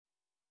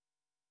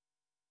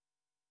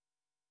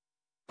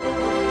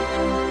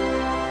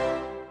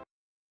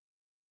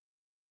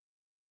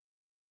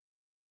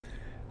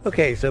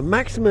Okay, so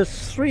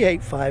Maximus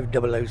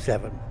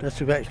 385007. That's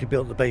who actually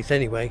built the base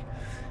anyway.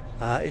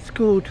 It's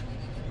called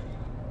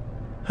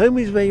Home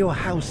is Where Your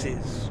House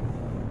Is.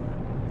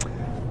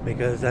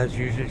 Because as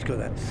usual it's got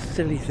that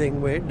silly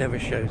thing where it never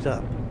shows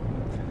up.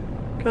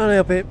 Can't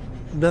help it,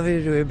 nothing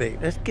to do with me.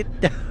 Let's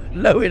get down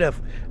low enough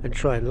and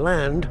try and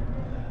land.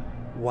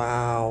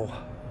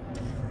 Wow.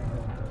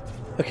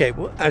 Okay,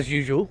 well, as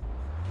usual,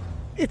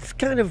 it's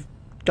kind of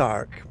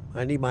dark.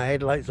 I need my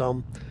headlights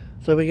on,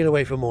 so we're going to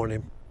wait for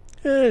morning.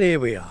 And here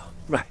we are.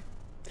 Right.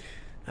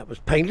 That was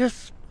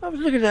painless. I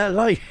was looking at that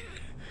light.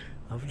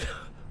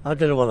 I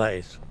don't know what that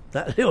is.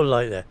 That little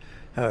light there.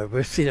 However,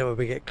 we'll see that when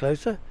we get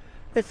closer.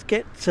 Let's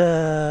get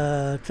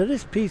to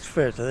this piece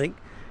first, I think.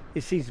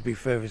 It seems to be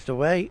furthest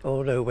away.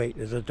 Oh no, wait,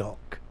 there's a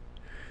dock.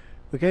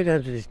 We'll go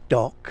down to this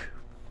dock.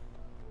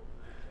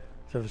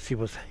 So we'll see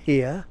what's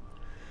here.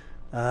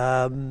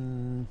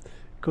 Of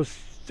course,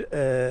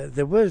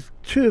 there was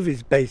 2 of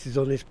his bases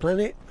on this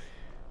planet.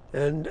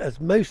 And as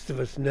most of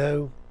us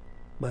know,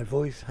 my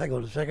voice, hang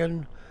on a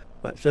second.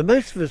 Right, so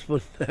most of us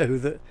will know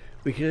that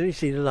we can only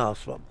see the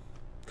last one.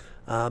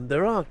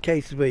 There are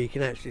cases where you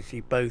can actually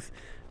see both,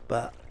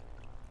 but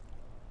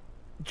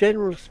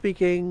generally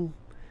speaking,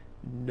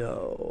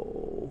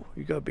 no.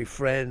 You've got to be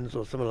friends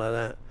or something like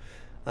that.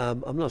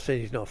 I'm not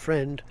saying he's not a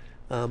friend,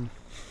 but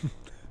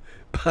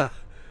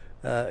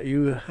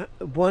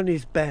one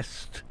is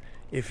best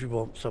if you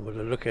want someone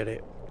to look at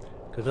it,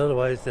 because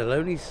otherwise they'll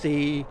only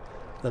see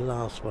the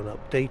last one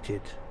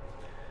updated.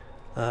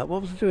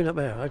 What was I doing up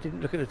there? I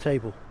didn't look at the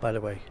table, by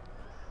the way.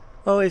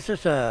 Oh, it's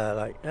just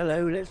like,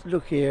 hello, let's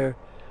look here,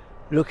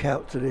 look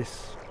out to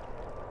this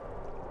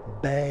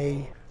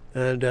bay,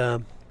 and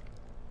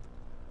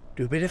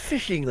do a bit of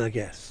fishing, I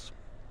guess.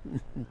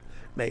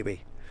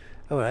 Maybe.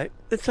 Alright,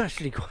 it's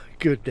actually quite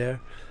good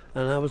there.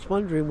 And I was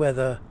wondering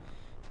whether,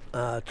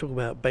 talking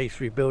about base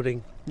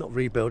rebuilding, not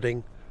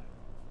rebuilding,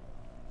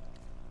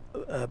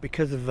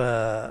 because of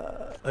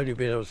only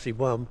being able to see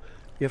one,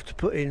 you have to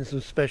put in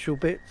some special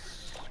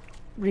bits,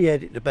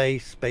 re-edit the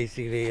base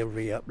basically and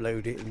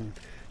re-upload it and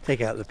take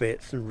out the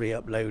bits and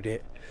re-upload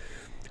it.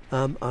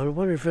 I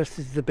wonder if this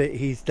is the bit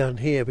he's done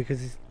here,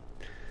 because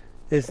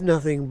there's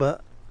nothing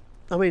but,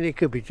 I mean, it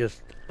could be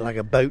just like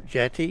a boat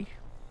jetty,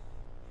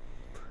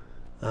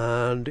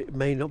 and it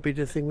may not be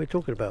the thing we're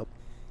talking about.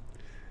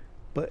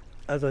 But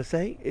as I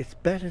say, it's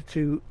better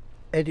to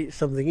edit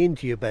something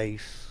into your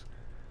base,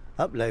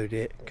 upload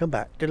it, come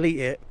back, delete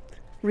it,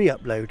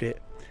 re-upload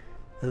it,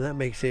 and that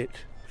makes it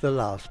the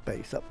last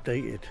base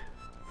updated.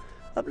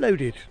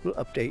 Uploaded, not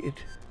updated.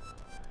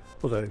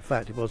 Although in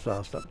fact it was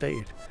last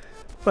updated.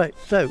 Right,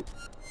 so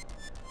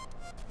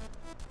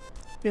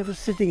we have a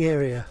sitting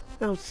area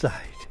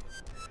outside.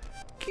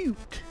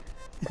 Cute,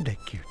 isn't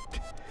that cute?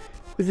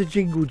 With a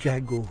jingle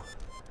jangle.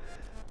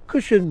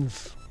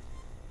 Cushions.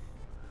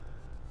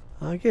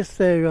 I guess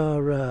there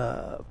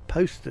are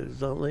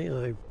posters, aren't they?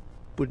 I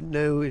wouldn't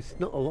know. It's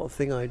not a lot of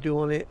thing I do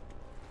on it,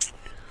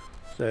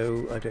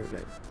 so I don't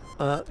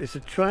know. It's a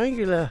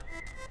triangular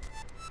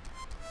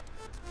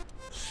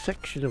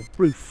section of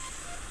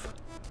roof.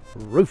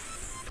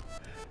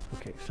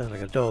 Okay, sounds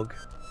like a dog.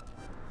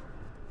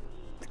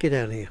 Let's get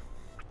down here.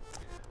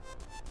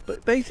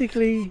 But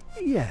basically,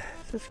 yeah,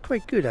 that's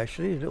quite good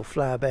actually. A little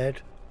flower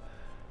bed,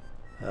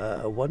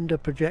 a wonder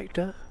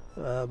projector.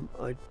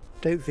 I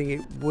don't think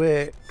it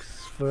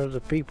works for other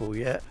people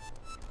yet.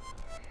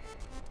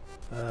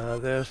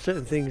 There are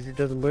certain things it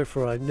doesn't work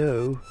for, I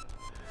know.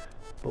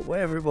 But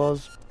whatever it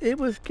was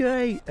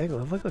great. Hang on,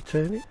 have I got to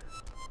turn it?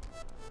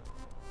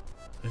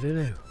 I don't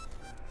know.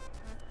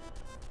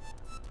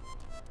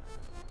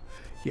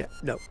 Yeah,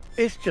 no,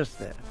 it's just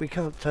there. We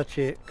can't touch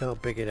it,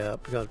 can't pick it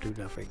up, can't do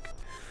nothing.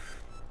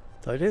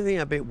 So I don't think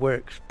that bit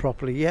works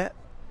properly yet.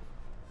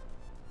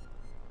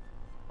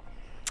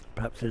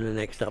 Perhaps in the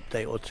next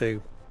update or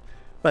two.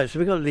 Right, so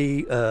we've got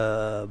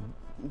the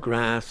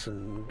grass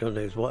and God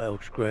knows what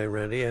else growing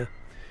around here.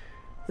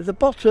 At the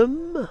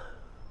bottom,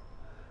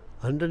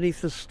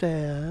 underneath the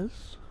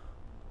stairs,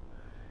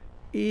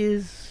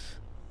 is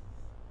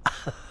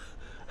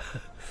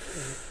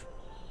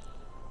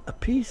a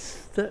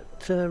piece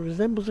that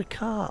resembles a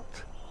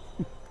cart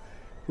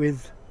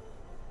with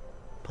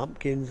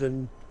pumpkins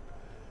and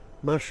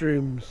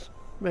mushrooms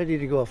ready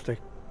to go off the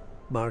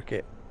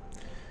market.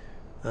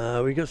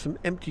 We got some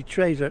empty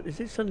trays. Is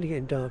it suddenly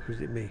getting dark or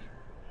is it me?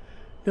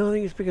 No, I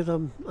think it's because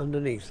I'm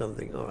underneath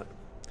something. Alright.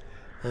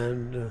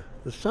 And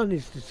the sun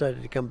has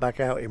decided to come back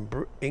out in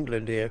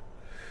England here,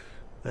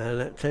 and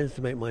that tends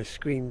to make my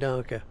screen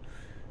darker.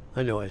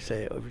 I know I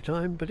say it every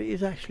time, but it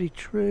is actually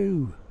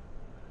true.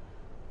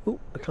 Oh,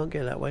 I can't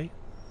get that way.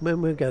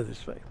 We'll go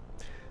this way.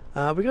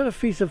 We got a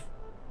piece of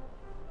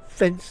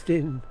fenced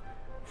in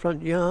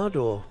front yard,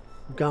 or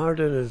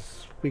garden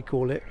as we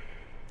call it,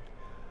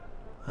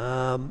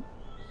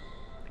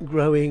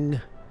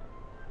 growing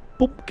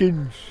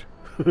pumpkins.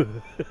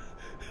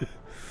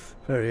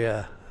 Very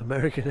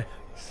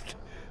Americanized.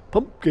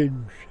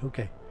 Pumpkins.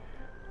 Okay,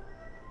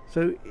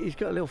 so he's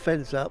got a little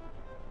fence up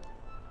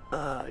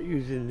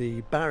using the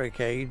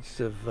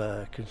barricades of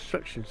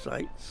construction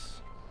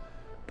sites.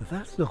 But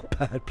that's not a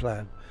bad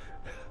plan.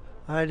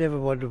 I never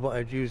wondered what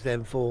I'd use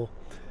them for,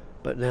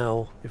 but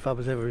now if I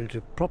was ever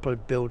into proper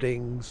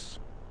buildings,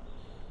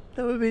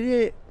 that would be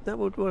it. That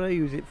would what I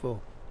use it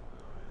for.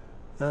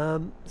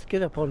 Let's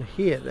get up on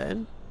here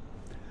then.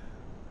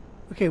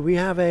 Okay, we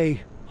have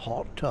a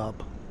hot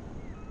tub.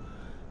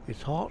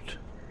 It's hot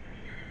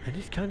and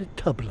it's kind of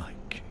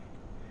tub-like.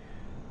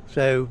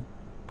 So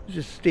there's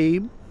just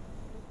steam.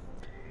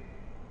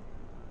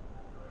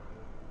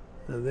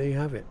 And there you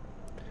have it.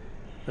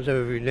 I don't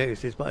know if you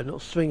noticed this, but I'm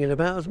not swinging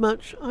about as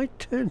much. I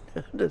turned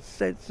down the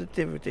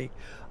sensitivity.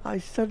 I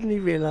suddenly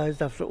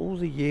realised after all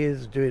the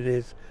years of doing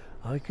this,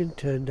 I can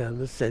turn down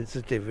the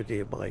sensitivity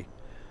of my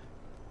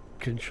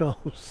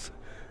controls.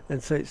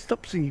 And so it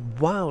stops me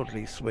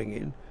wildly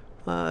swinging.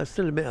 I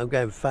still admit I'm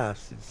going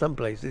fast in some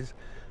places,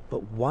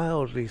 but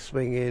wildly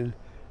swinging,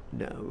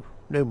 no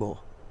more.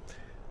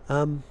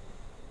 So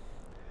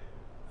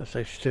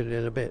I should turn it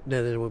in a bit.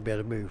 No, then I won't be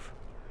able to move.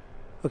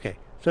 Okay,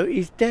 so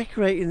he's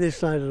decorating this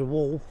side of the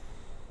wall.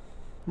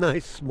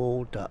 Nice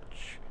small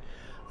touch.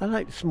 I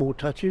like the small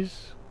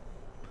touches.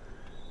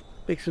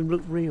 Makes them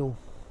look real.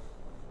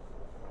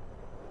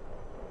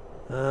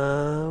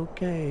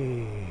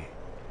 Okay.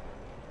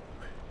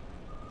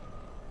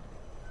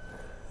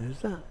 There's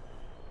that.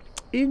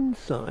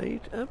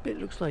 Inside, a bit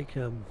looks like,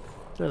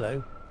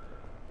 hello.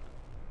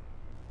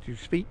 Do you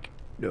speak?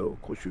 No,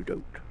 of course you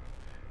don't.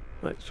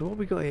 Right, so what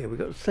we got here? We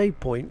got a save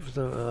point for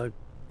some, I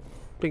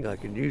think I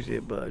can use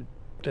it, but I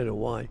don't know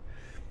why.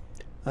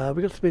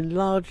 We got some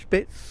enlarged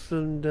bits,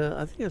 and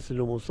I think that's the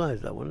normal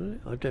size, that one, isn't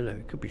it? I don't know,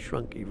 it could be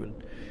shrunk even.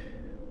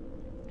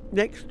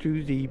 Next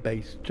to the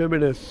base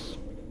terminus.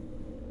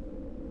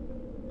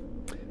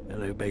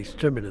 Hello, base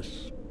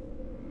terminus.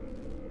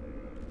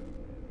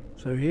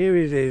 So here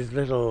is his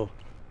little,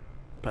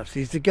 perhaps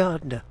he's the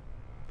gardener.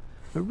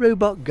 A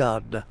robot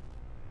gardener.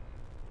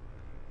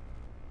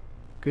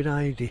 Good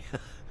idea.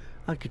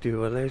 I could do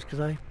one of those because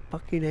I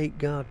fucking hate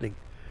gardening.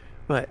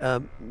 Right,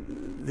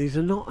 these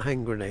are not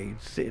hand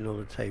grenades sitting on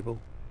the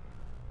table.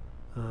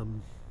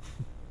 And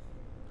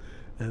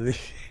this,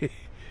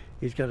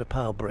 he's got a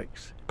pile of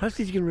bricks. Perhaps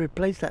he's going to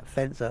replace that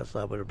fence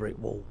outside with a brick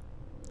wall.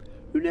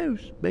 Who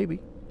knows? Maybe.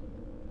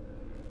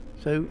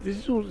 So this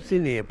is all that's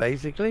in here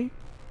basically.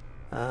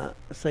 A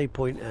save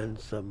point and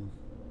some...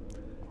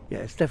 Yeah,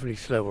 it's definitely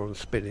slower on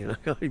spinning. I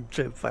can't even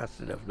turn fast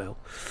enough now.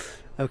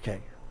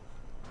 Okay.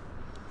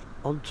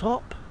 On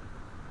top,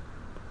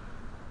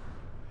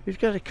 he's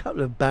got a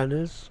couple of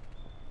banners,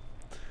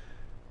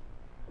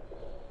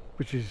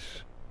 which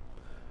is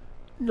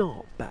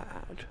not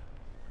bad.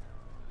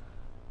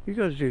 You've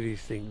got to do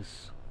these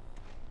things,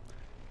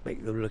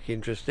 make them look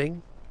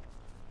interesting.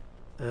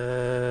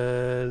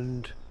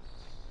 And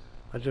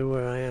I don't know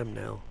where I am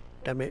now.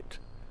 Damn it!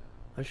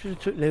 I should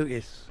have took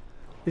notice.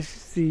 This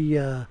is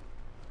the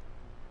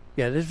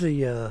yeah, this is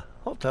the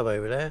hot tub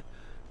over there.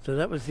 So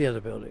that was the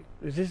other building.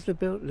 Is this the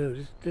building? No,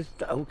 this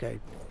okay.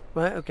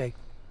 Right, okay.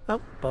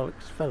 Oh,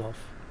 bollocks, fell off.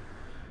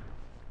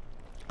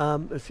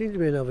 There seems to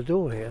be another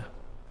door here.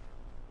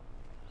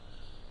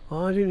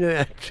 Oh, I didn't know it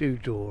had two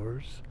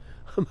doors.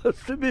 I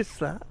must have missed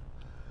that.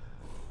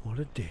 What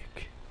a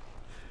dick.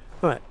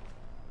 Right,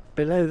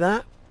 below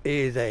that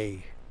is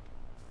a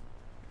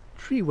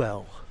tree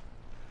well.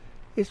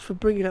 It's for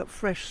bringing up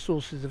fresh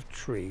sources of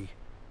tree.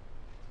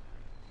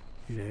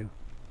 You know,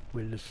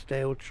 when the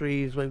stale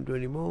trees won't do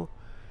any more,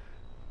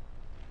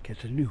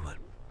 get a new one.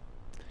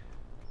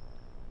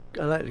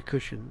 I like the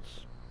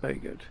cushions. Very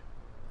good.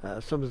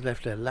 Someone's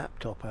left their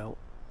laptop out.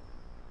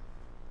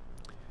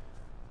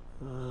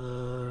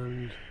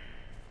 And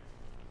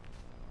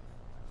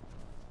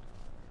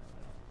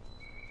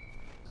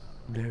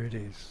there it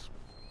is.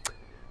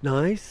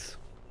 Nice.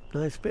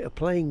 Nice bit of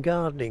plain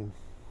gardening.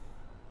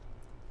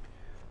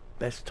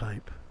 Best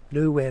type.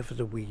 Nowhere for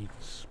the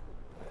weeds.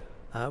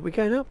 We're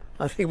going up?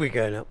 I think we're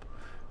going up.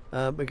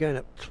 We're going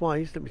up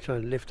twice. Let me try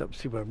and lift up,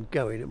 see where I'm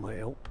going. It might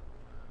help.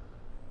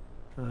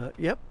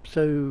 Yep,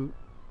 so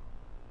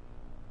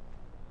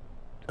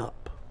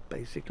up,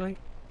 basically.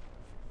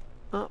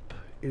 Up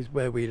is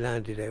where we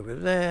landed over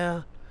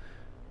there.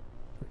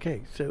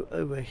 Okay, so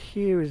over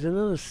here is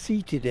another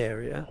seated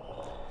area.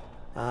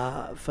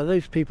 For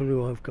those people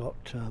who have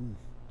got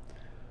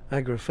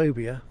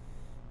agoraphobia.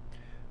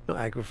 Not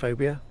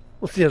agoraphobia.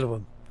 What's the other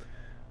one?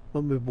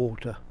 One with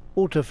water.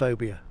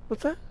 Waterphobia.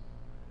 What's that?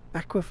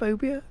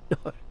 Aquaphobia?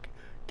 No,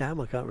 damn,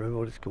 I can't remember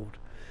what it's called.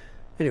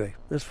 Anyway,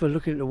 that's for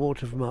looking at the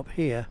water from up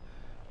here.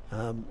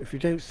 If you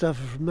don't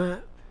suffer from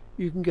that,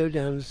 you can go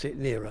down and sit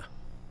nearer.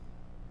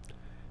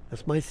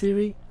 That's my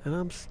theory, and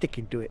I'm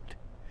sticking to it.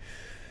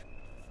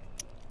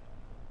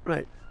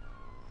 Right.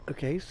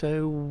 Okay,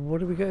 so what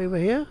do we got over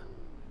here?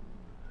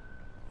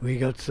 We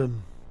got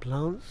some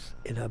plants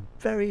in a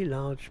very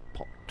large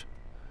pot.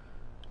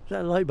 Is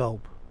that a light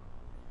bulb?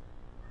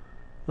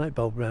 Light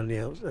bulb around the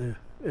outside,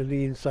 in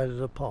the inside of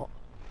the pot.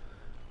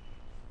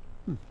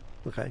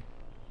 Okay.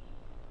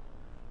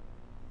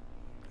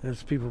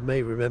 As people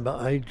may remember,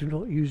 I do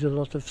not use a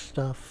lot of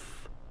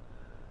stuff.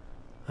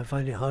 I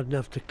find it hard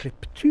enough to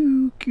clip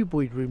two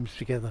cuboid rooms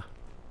together.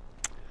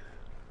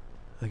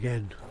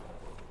 Again,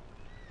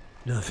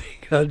 nothing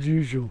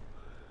unusual.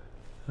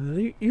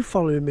 You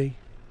following me?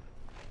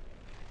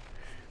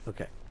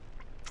 Okay.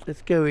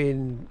 Let's go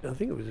in. I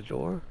think it was a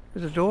door.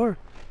 There's a door.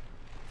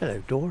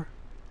 Hello, door.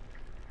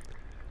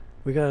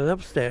 We got an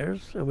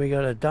upstairs and we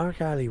got a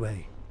dark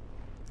alleyway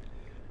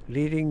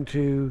leading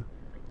to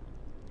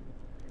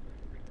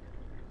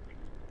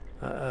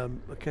I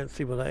can't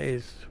see what that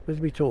is.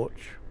 Where's my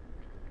torch?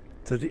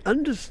 So the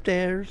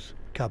understairs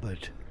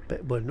cupboard.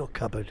 Well, not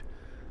cupboard.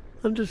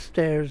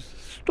 Understairs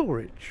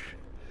storage.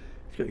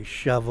 It's got your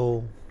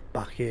shovel,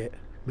 bucket,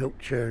 milk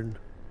churn,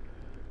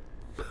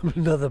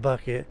 another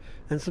bucket,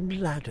 and some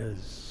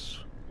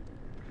ladders.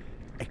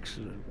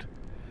 Excellent.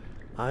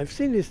 I've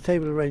seen this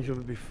table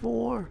arrangement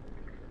before.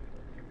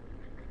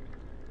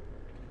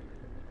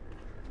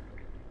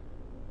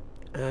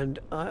 And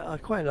I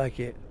quite like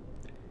it.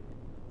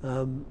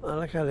 I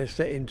like how they're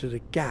set into the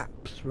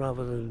gaps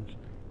rather than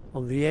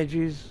on the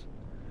edges.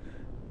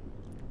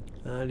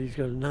 And he's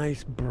got a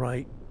nice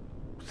bright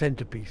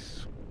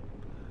centerpiece.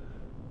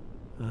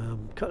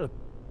 Couple of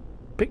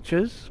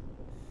pictures,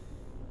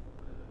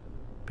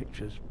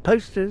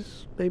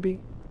 posters maybe,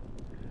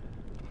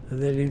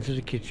 and then into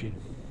the kitchen.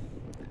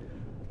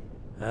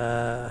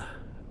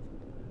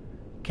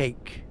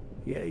 Cake.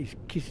 Yeah, he's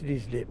kissing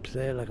his lips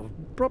there like a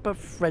proper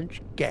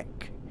French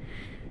geck.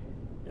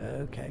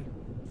 Okay.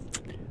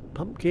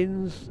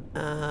 Pumpkins,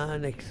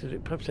 next to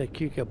it, perhaps they're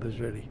cucumbers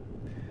really.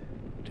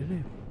 Don't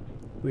know.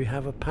 We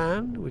have a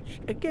pan, which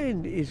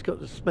again is got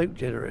the smoke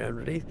generator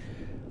underneath.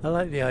 I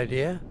like the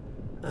idea.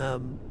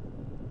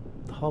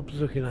 Hob's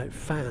looking like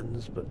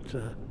fans, but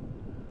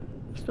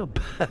it's not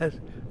bad.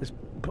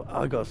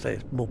 I gotta say,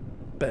 it's more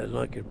better than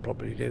I could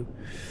probably do.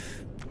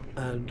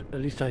 And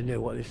at least I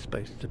know what it's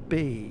supposed to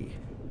be.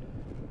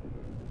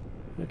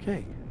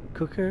 Okay,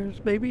 cookers,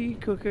 maybe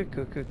cooker.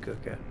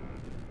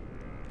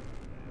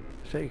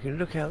 So you can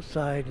look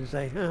outside and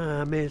say,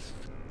 I missed.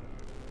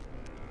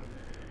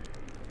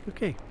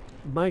 Okay,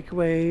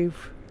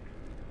 microwave,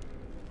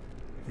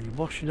 the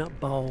washing up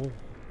bowl.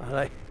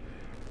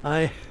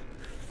 I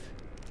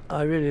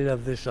really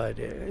love this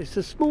idea. It's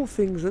the small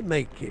things that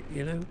make it,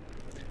 you know.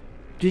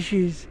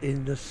 Dishes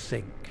in the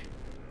sink.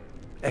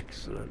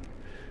 Excellent.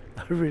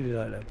 I really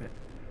like that bit.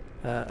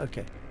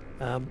 Okay.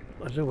 I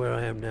don't know where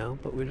I am now,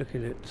 but we're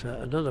looking at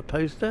another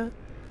poster.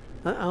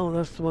 Oh,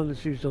 that's the one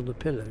that's used on the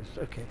pillows.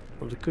 Okay.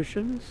 On the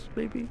cushions,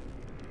 maybe.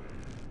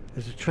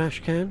 There's a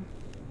trash can.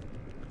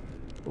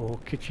 Or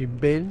kitchen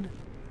bin.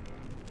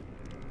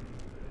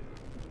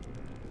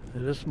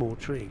 And a small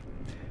tree.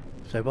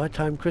 So by the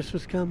time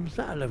Christmas comes,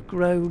 that'll have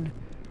grown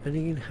and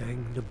you can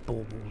hang the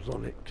balls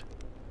on it.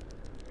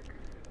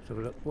 So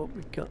look what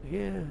we've got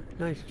here.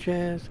 Nice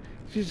chairs.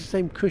 It's used the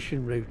same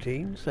cushion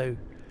routine, so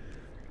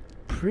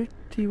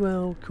pretty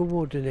well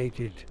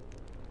coordinated.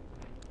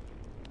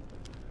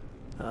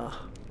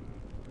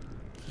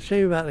 It's a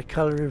shame about the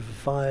colouring of the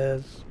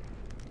fires.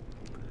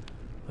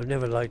 I've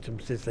never liked them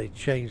since they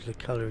changed the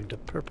colour into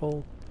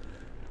purple.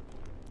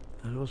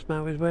 And what's the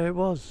matter with where it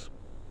was?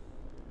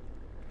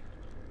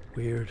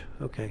 Weird.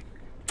 Okay.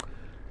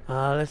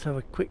 Let's have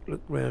a quick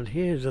look round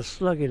here. There's a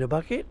slug in a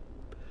bucket.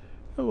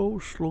 Hello,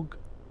 slug.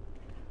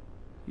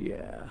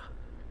 Yeah.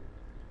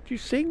 Do you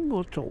sing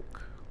or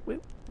talk?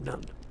 Well,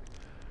 none.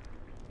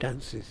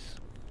 Dances.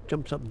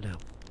 Jumps up and down.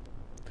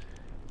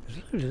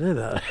 There's loads of them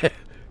out there.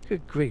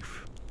 Good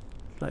grief.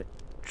 It's like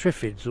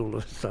triffids all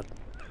of a sudden.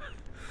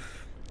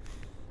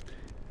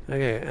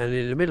 Okay, and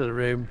in the middle of the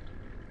room,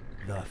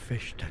 the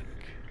fish tank.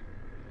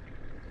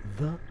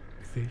 The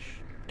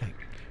fish tank.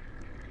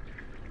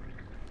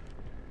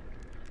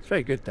 It's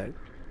very good though.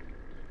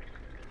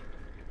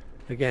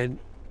 Again,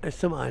 it's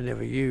something I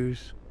never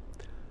use.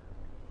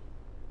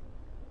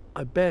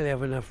 I barely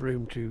have enough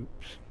room to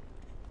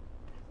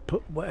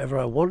put whatever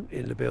I want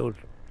in the build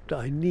that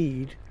I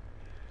need.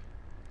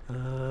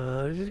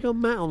 It's got a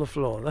mat on the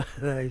floor.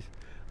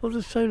 All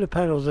the solar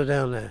panels are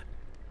down there.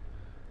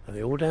 Are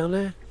they all down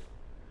there?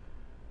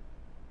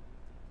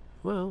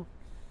 Well,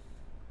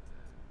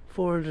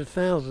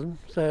 400,000,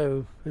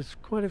 so there's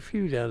quite a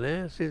few down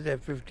there. It says they're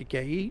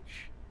 50k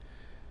each.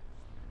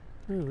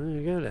 Oh, there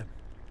you go then.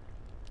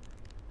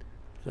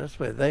 So that's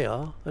where they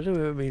are. I don't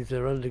know if it means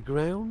they're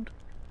underground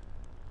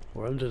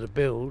or under the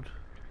build.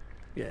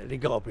 Yeah, they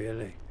gotta be, haven't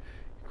they?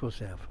 Of course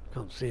they have.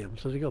 Can't see them,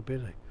 so they gotta be,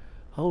 haven't they?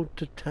 Hold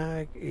to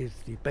tag is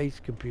the base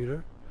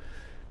computer.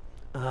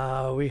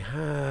 We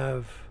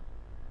have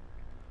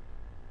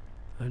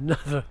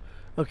another.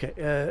 Okay,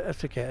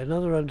 that's okay.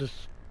 Another under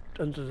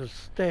the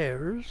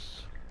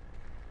stairs,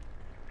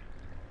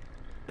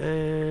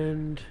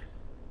 and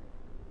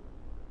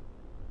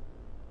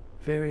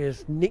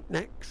various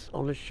knickknacks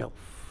on a shelf.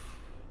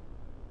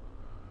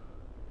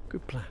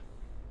 Good plan.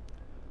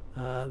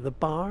 The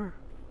bar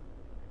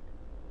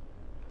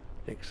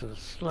next to the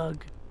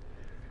slug.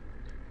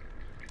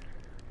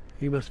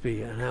 He must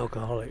be an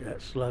alcoholic,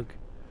 that slug.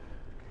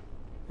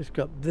 It's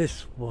got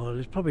this one.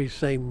 It's probably the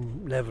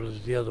same level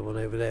as the other one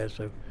over there,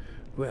 so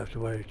we won't have to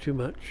worry too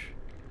much.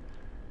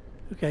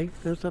 Okay,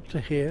 that's up to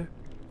here.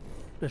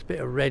 There's a bit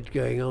of red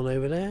going on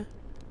over there.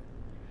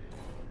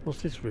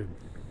 What's this room?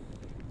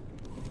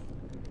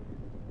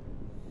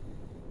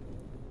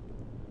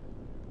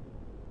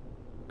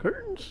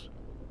 Curtains?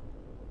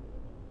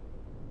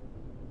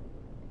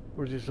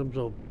 Or is it some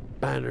sort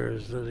of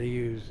banners that they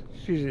use?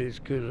 Usually it's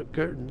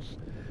curtains,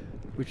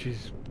 which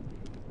is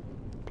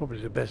probably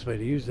the best way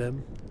to use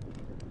them.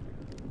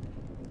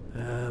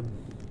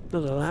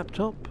 Another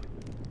laptop,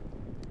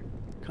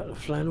 couple of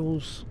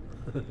flannels,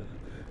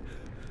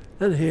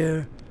 and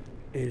here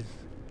is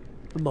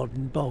a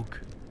modern bog.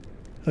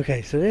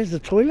 Okay, so there's the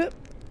toilet.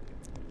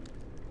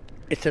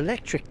 It's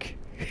electric.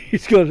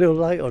 It's got a little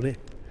light on it.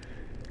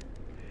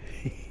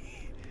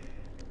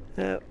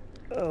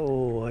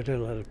 Oh, I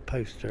don't like the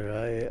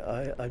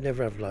poster. I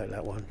never have liked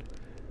that one.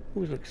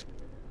 Always looks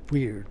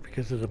weird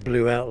because of the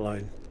blue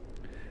outline.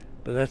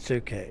 But that's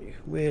okay.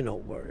 We're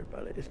not worried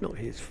about it. It's not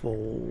his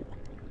fault.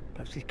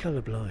 Perhaps he's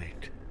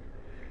colourblind.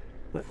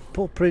 But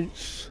poor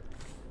Prince.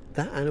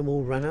 That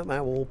animal ran up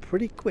that wall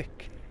pretty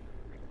quick.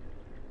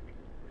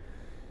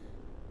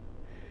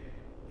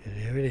 And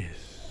there it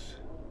is.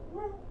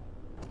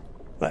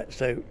 Right,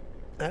 so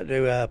I had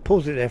to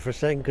pause it there for a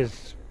second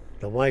because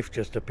the wife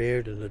just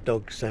appeared and the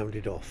dog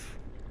sounded off.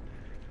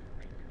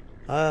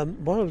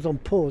 While I was on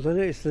pause, I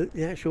noticed that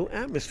the actual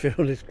atmosphere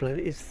on this planet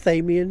is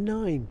Thamian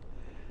 9.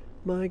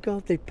 My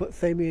God, they put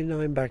Thamian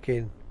 9 back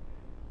in.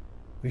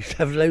 We used to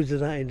have loads of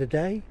that in the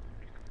day.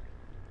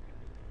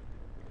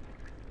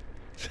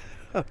 So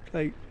I'm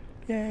like,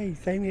 yay,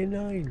 Thamian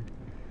 9.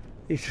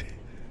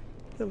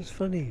 That was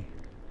funny.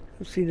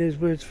 I've seen those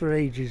words for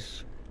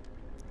ages.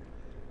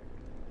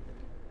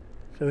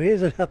 So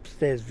here's an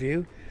upstairs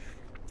view.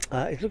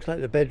 It looks like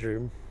the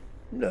bedroom.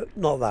 No,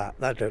 not that.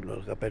 That don't look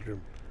like a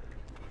bedroom.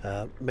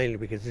 Mainly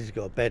because this has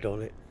got a bed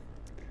on it.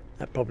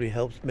 That probably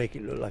helps make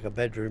it look like a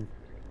bedroom.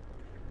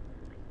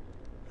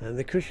 And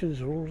the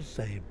cushions are all the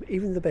same.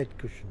 Even the bed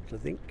cushions, I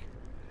think.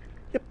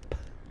 Yep.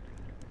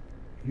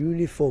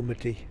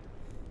 Uniformity.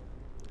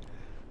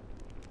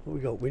 What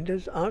we got?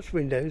 Windows, arched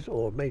windows,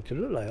 or made to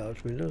look like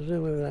arched windows. I don't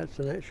know whether that's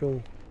an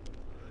actual...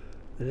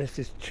 Unless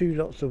there's two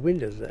lots of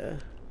windows there.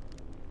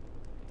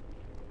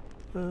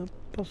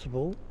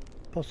 Possible.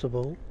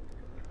 Possible.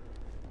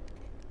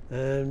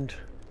 And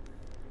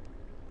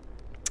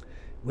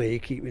where you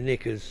keep your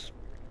knickers.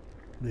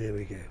 There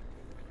we go.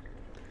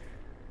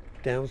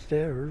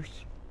 Downstairs,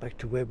 back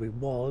to where we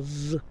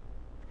was.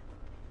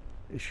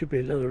 There should be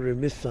another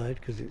room this side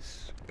because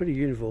it's pretty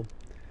uniform.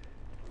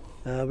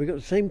 We got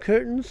the same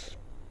curtains.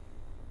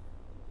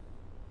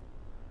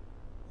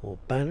 Or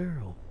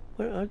banner, or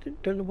well, I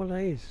don't know what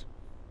that is.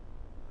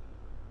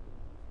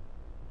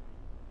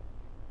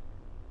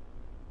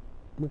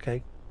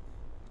 Okay.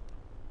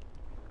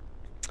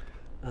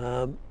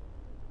 We've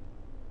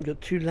got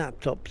two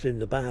laptops in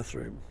the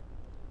bathroom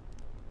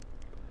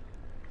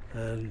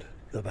and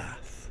the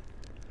bath.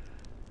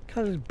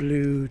 Coloured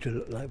blue to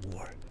look like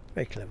water.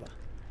 Very clever.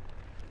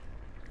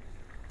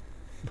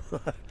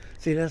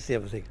 See, that's the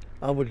other thing.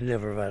 I would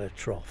never have had a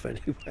trough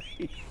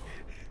anyway.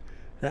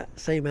 That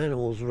same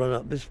animal's run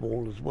up this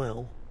wall as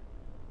well.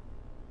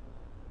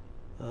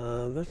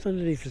 That's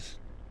underneath this.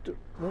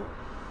 What?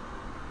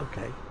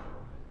 Okay.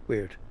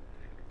 Weird.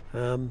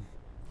 So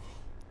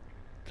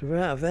we're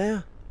out of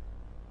there.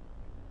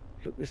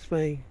 Look this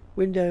way.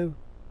 Window.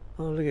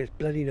 Oh, look, it's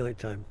bloody night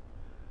time.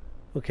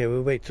 Okay,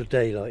 we'll wait till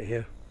daylight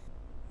here.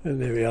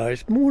 And there we are.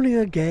 It's morning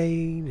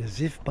again,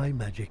 as if by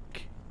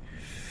magic.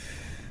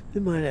 They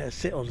might let us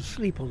sit on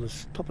sleep on the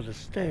top of the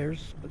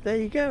stairs, but there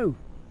you go.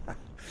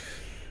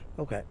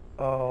 Okay.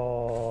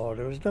 Oh,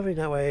 there was nothing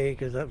that way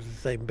because that was the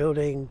same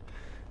building.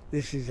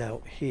 This is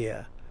out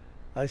here.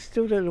 I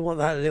still don't know what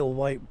that little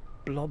white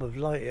blob of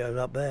light is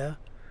up there.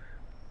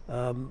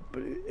 But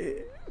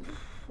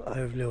I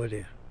have no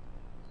idea.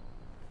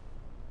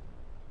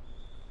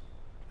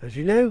 As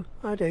you know,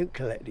 I don't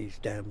collect these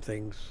damn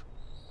things.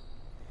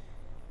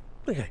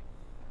 Okay.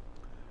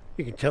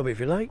 You can tell me if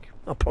you like.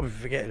 I'll probably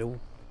forget in a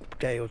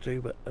day or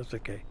two, but that's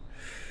okay.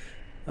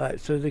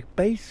 Alright, so the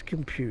base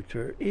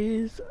computer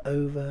is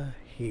over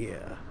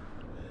here.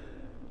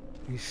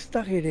 You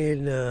stuck it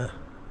in... Oh.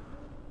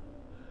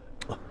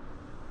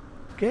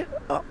 Get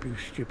up, you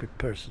stupid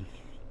person.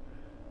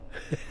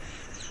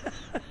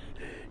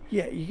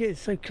 Yeah, you get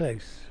so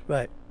close.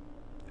 Right.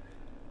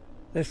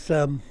 Let's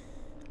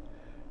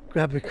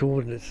grab the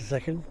coordinates a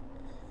second.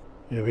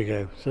 Here we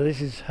go. So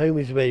this is home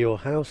is where your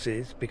house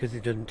is, because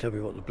it doesn't tell me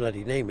what the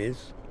bloody name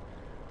is.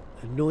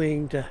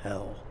 Annoying to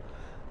hell.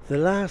 The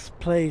last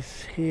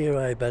place here,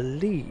 I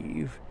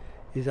believe,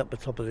 is up the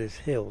top of this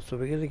hill. So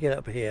we're going to get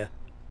up here.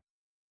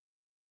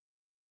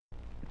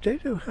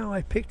 Don't know how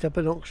I picked up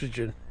an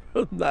oxygen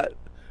from that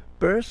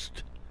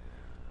burst.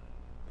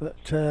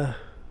 But,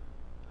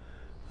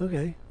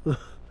 okay.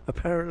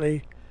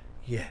 Apparently,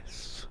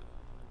 yes.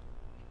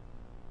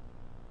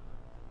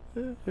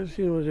 I don't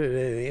see what to do with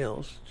anything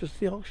else. Just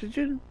the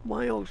oxygen?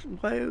 Why oxygen?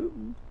 Why?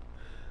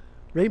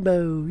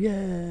 Rainbow,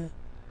 yeah.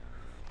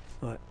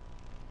 Right.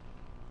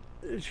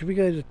 Should we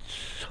go to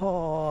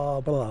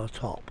top?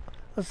 Top.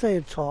 I say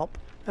top.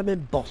 I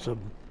meant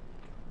bottom.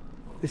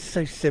 It's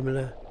so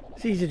similar.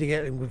 It's easy to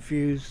get them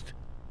confused.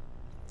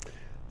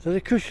 So the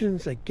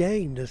cushions,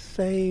 again, the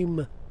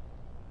same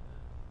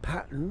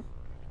pattern,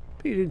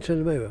 but you didn't turn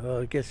them over.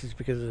 Well, I guess it's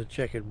because of the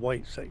checkered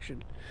white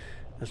section.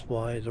 That's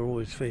why they're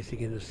always facing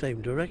in the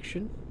same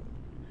direction.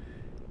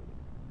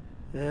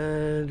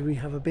 And we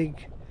have a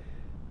big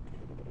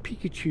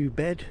Pikachu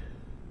bed.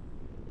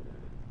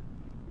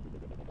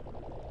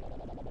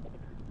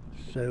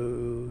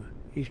 So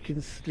he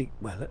can sleep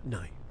well at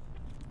night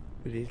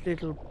with his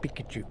little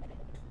Pikachu.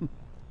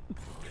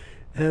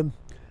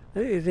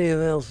 Anything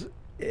else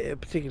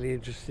particularly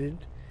interesting?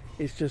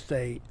 It's just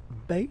a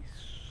base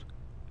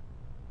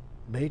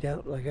made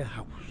out like a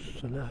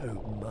house and a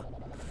home.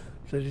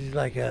 So this is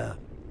like a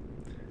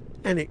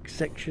annex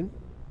section,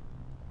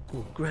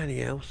 or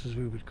granny house as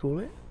we would call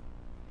it,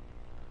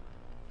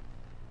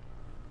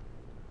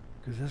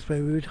 because that's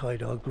where we would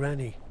hide our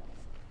granny.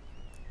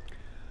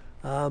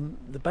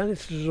 The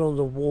banisters on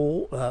the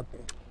wall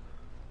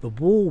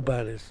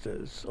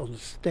banisters on the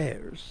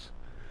stairs.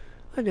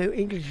 I know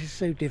English is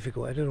so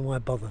difficult, I don't know why I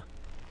bother.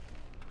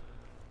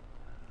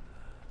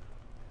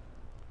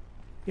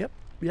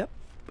 Yep,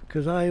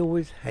 because I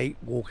always hate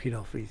walking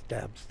off these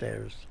damn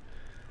stairs.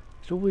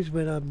 It's always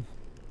when I'm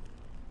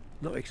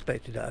not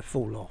expected that I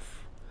fall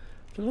off.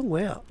 It's a long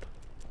way up.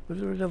 Was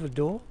there another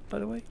door, by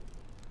the way?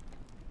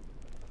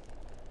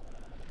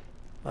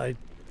 I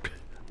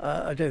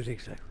don't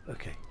think so.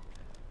 Okay.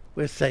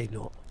 We'll say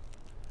not.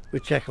 We'll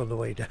check on the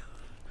way down.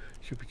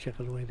 Should we check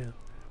on the way down?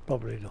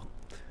 Probably not.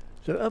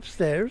 So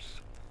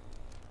upstairs.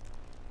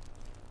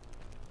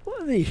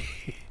 What are these?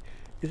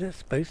 Is that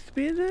supposed to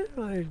be in there?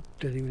 I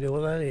don't even know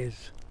what that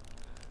is.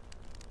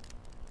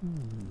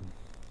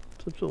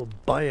 Some sort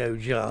of bio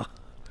jar.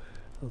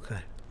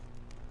 Okay.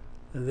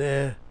 And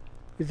there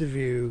is a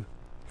view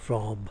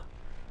from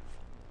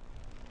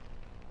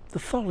the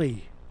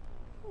folly.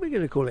 We're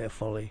going to call it a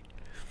folly.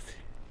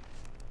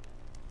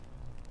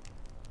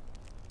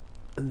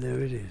 And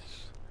there it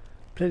is.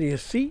 Plenty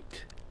of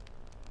seat.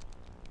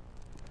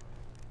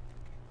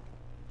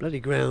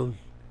 Bloody ground,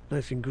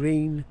 nice and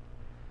green.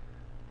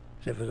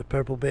 Except for the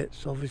purple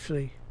bits,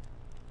 obviously.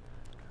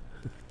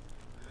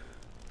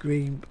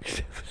 Green,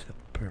 except for the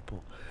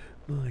purple.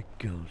 My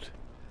God.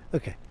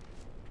 Okay.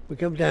 We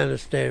come down the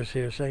stairs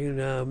here a second.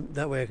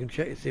 That way I can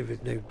check to see if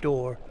there's no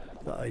door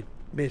that I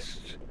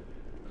missed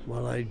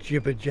while I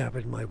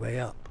jibber-jabbered my way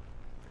up.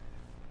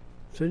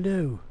 So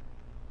no.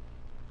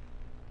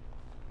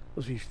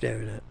 What's he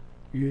staring at?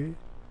 Yeah?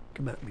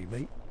 Come at me,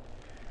 mate.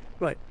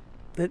 Right.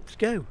 Let's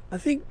go. I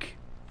think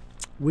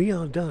we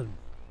are done.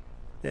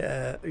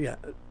 Yeah,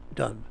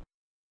 done.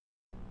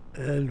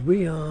 And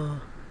we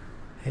are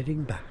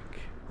heading back.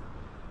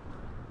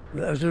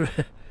 That was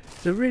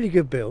it's a really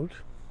good build.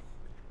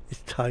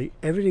 It's tight.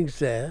 Everything's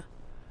there.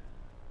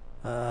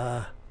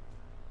 Yeah.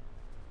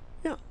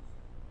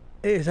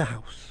 It is a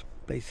house,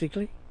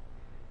 basically.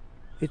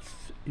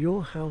 It's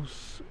your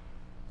house,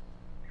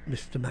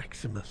 Mr.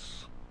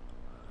 Maximus.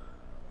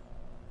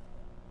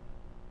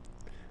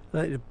 I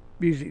like the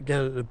music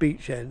down at the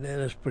beach end there.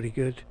 That's pretty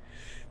good.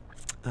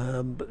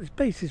 But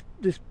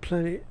this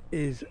planet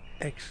is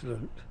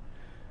excellent.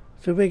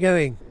 So we're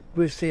going.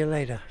 We'll see you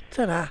later.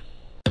 Ta-da!